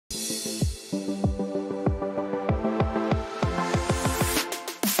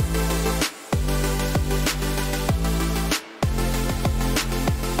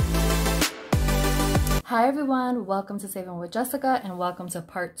Hi everyone, welcome to Saving with Jessica and welcome to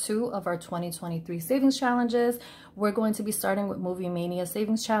part 2 of our 2023 savings challenges. We're going to be starting with Movie Mania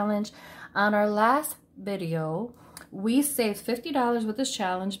Savings Challenge. On our last video, we saved $50 with this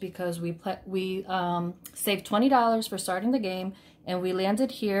challenge because we saved $20 for starting the game, and we landed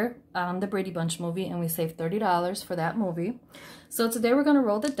here on the Brady Bunch movie and we saved $30 for that movie. So today we're going to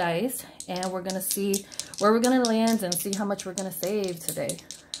roll the dice and we're going to see where we're going to land and see how much we're going to save today.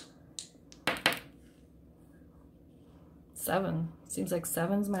 7. Seems like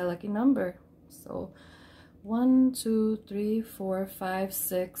 7's my lucky number. So 1, 2, 3, 4, 5,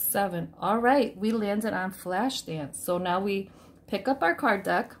 6, 7. All right, we landed on Flash Dance. So now we pick up our card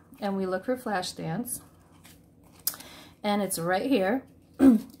deck and we look for Flash Dance. And it's right here.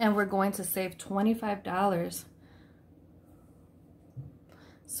 And we're going to save $25.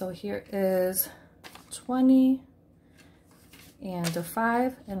 So here is 20 and a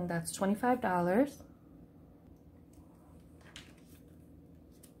 5, and that's $25.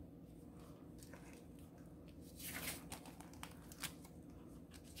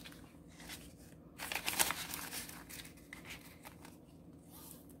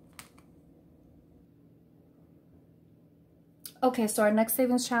 Okay, so our next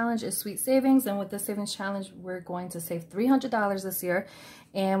savings challenge is Sweet Savings, and with this savings challenge, we're going to save $300 this year.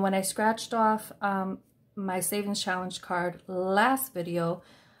 And when I scratched off my savings challenge card last video,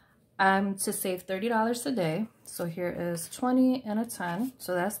 I'm to save $30 today. So here is 20 and a 10,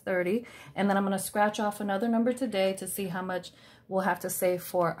 so that's 30. And then I'm going to scratch off another number today to see how much we'll have to save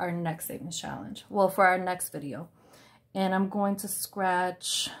for our next savings challenge. Well, for our next video. And I'm going to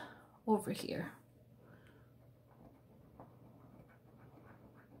scratch over here.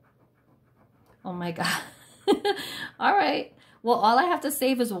 Oh my God. All right. Well, all I have to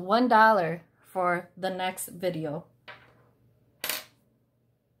save is $1 for the next video.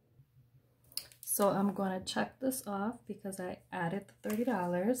 So I'm going to check this off because I added the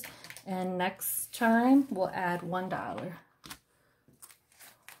 $30. And next time we'll add $1.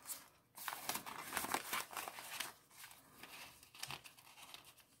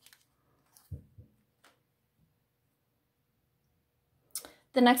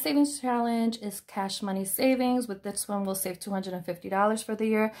 The next savings challenge is Cash Money Savings. With this one, we'll save $250 for the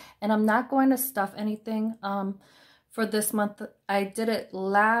year. And I'm not going to stuff anything for this month. I did it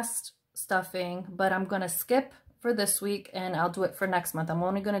last stuffing, but I'm going to skip for this week and I'll do it for next month. I'm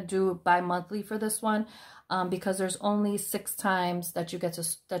only going to do bi-monthly for this one because there's only 6 times that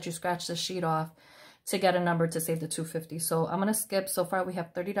you scratch the sheet off to get a number to save the $250. So I'm going to skip. So far, we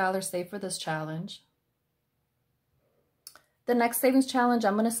have $30 saved for this challenge. The next savings challenge,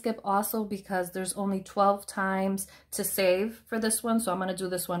 I'm going to skip also because there's only 12 times to save for this one. So I'm going to do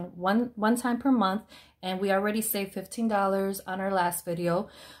this one time per month. And we already saved $15 on our last video.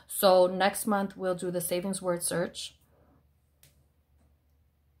 So next month, we'll do the savings word search.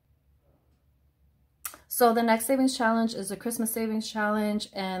 So the next savings challenge is a Christmas savings challenge.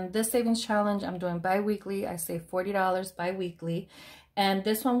 And this savings challenge, I'm doing bi-weekly. I save $40 bi-weekly. And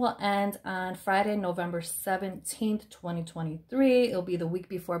this one will end on Friday, November 17th, 2023. It'll be the week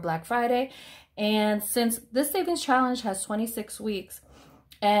before Black Friday. And since this savings challenge has 26 weeks,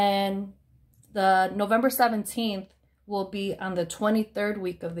 and the November 17th will be on the 23rd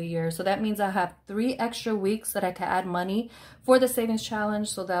week of the year. So that means I have 3 extra weeks that I can add money for the savings challenge.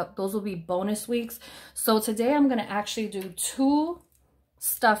 So that those will be bonus weeks. So today I'm going to actually do 2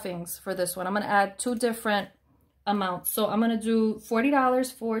 stuffings for this one. I'm going to add 2 different amounts. So I'm going to do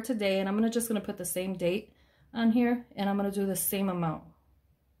 $40 for today, and I'm just going to put the same date on here, and I'm going to do the same amount.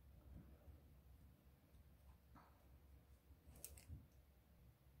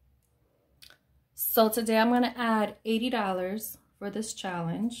 So today I'm going to add $80 for this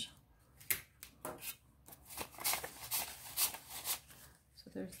challenge. So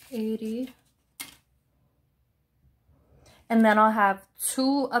there's 80. And then I'll have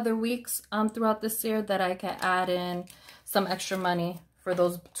 2 other weeks throughout this year that I can add in some extra money for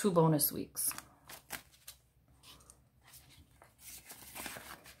those 2 bonus weeks.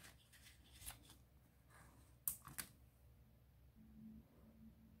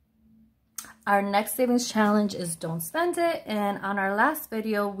 Our next savings challenge is Don't Spend It. And on our last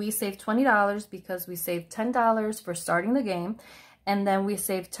video, we saved $20 because we saved $10 for starting the game. And then we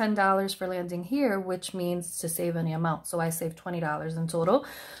saved $10 for landing here, which means to save any amount. So I saved $20 in total.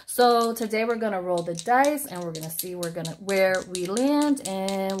 So today we're going to roll the dice and we're going to see where we land,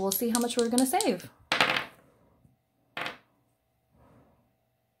 and we'll see how much we're going to save.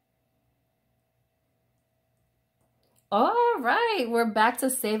 All right, we're back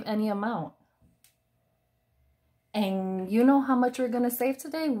to save any amount. And you know how much we're going to save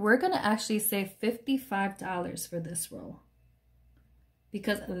today? We're going to actually save $55 for this roll,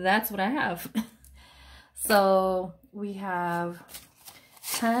 because that's what I have. So we have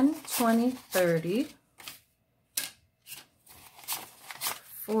 10, 20, 30,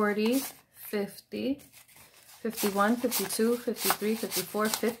 40, 50, 51, 52, 53, 54,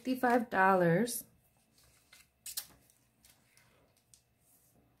 $55.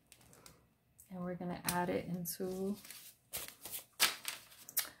 And we're going to add it into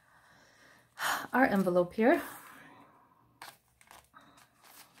our envelope here.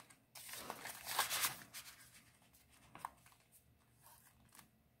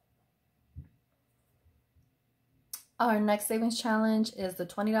 Our next savings challenge is the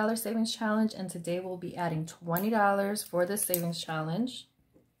 $20 savings challenge, and today we'll be adding $20 for this savings challenge.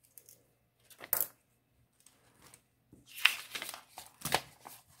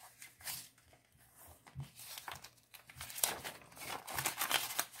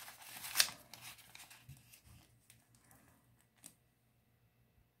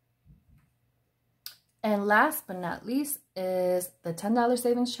 And last but not least is the $10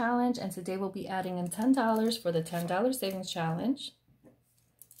 savings challenge, and today we'll be adding in $10 for the $10 savings challenge.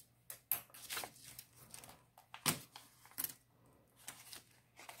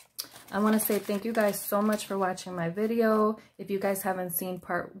 I want to say thank you guys so much for watching my video. If you guys haven't seen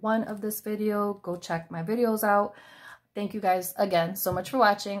part 1 of this video, go check my videos out. Thank you guys again so much for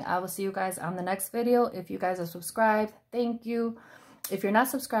watching. I will see you guys on the next video. If you guys are subscribed, thank you. If you're not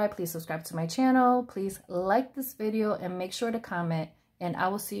subscribed, please subscribe to my channel. Please like this video and make sure to comment. And I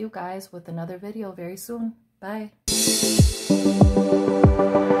will see you guys with another video very soon. Bye.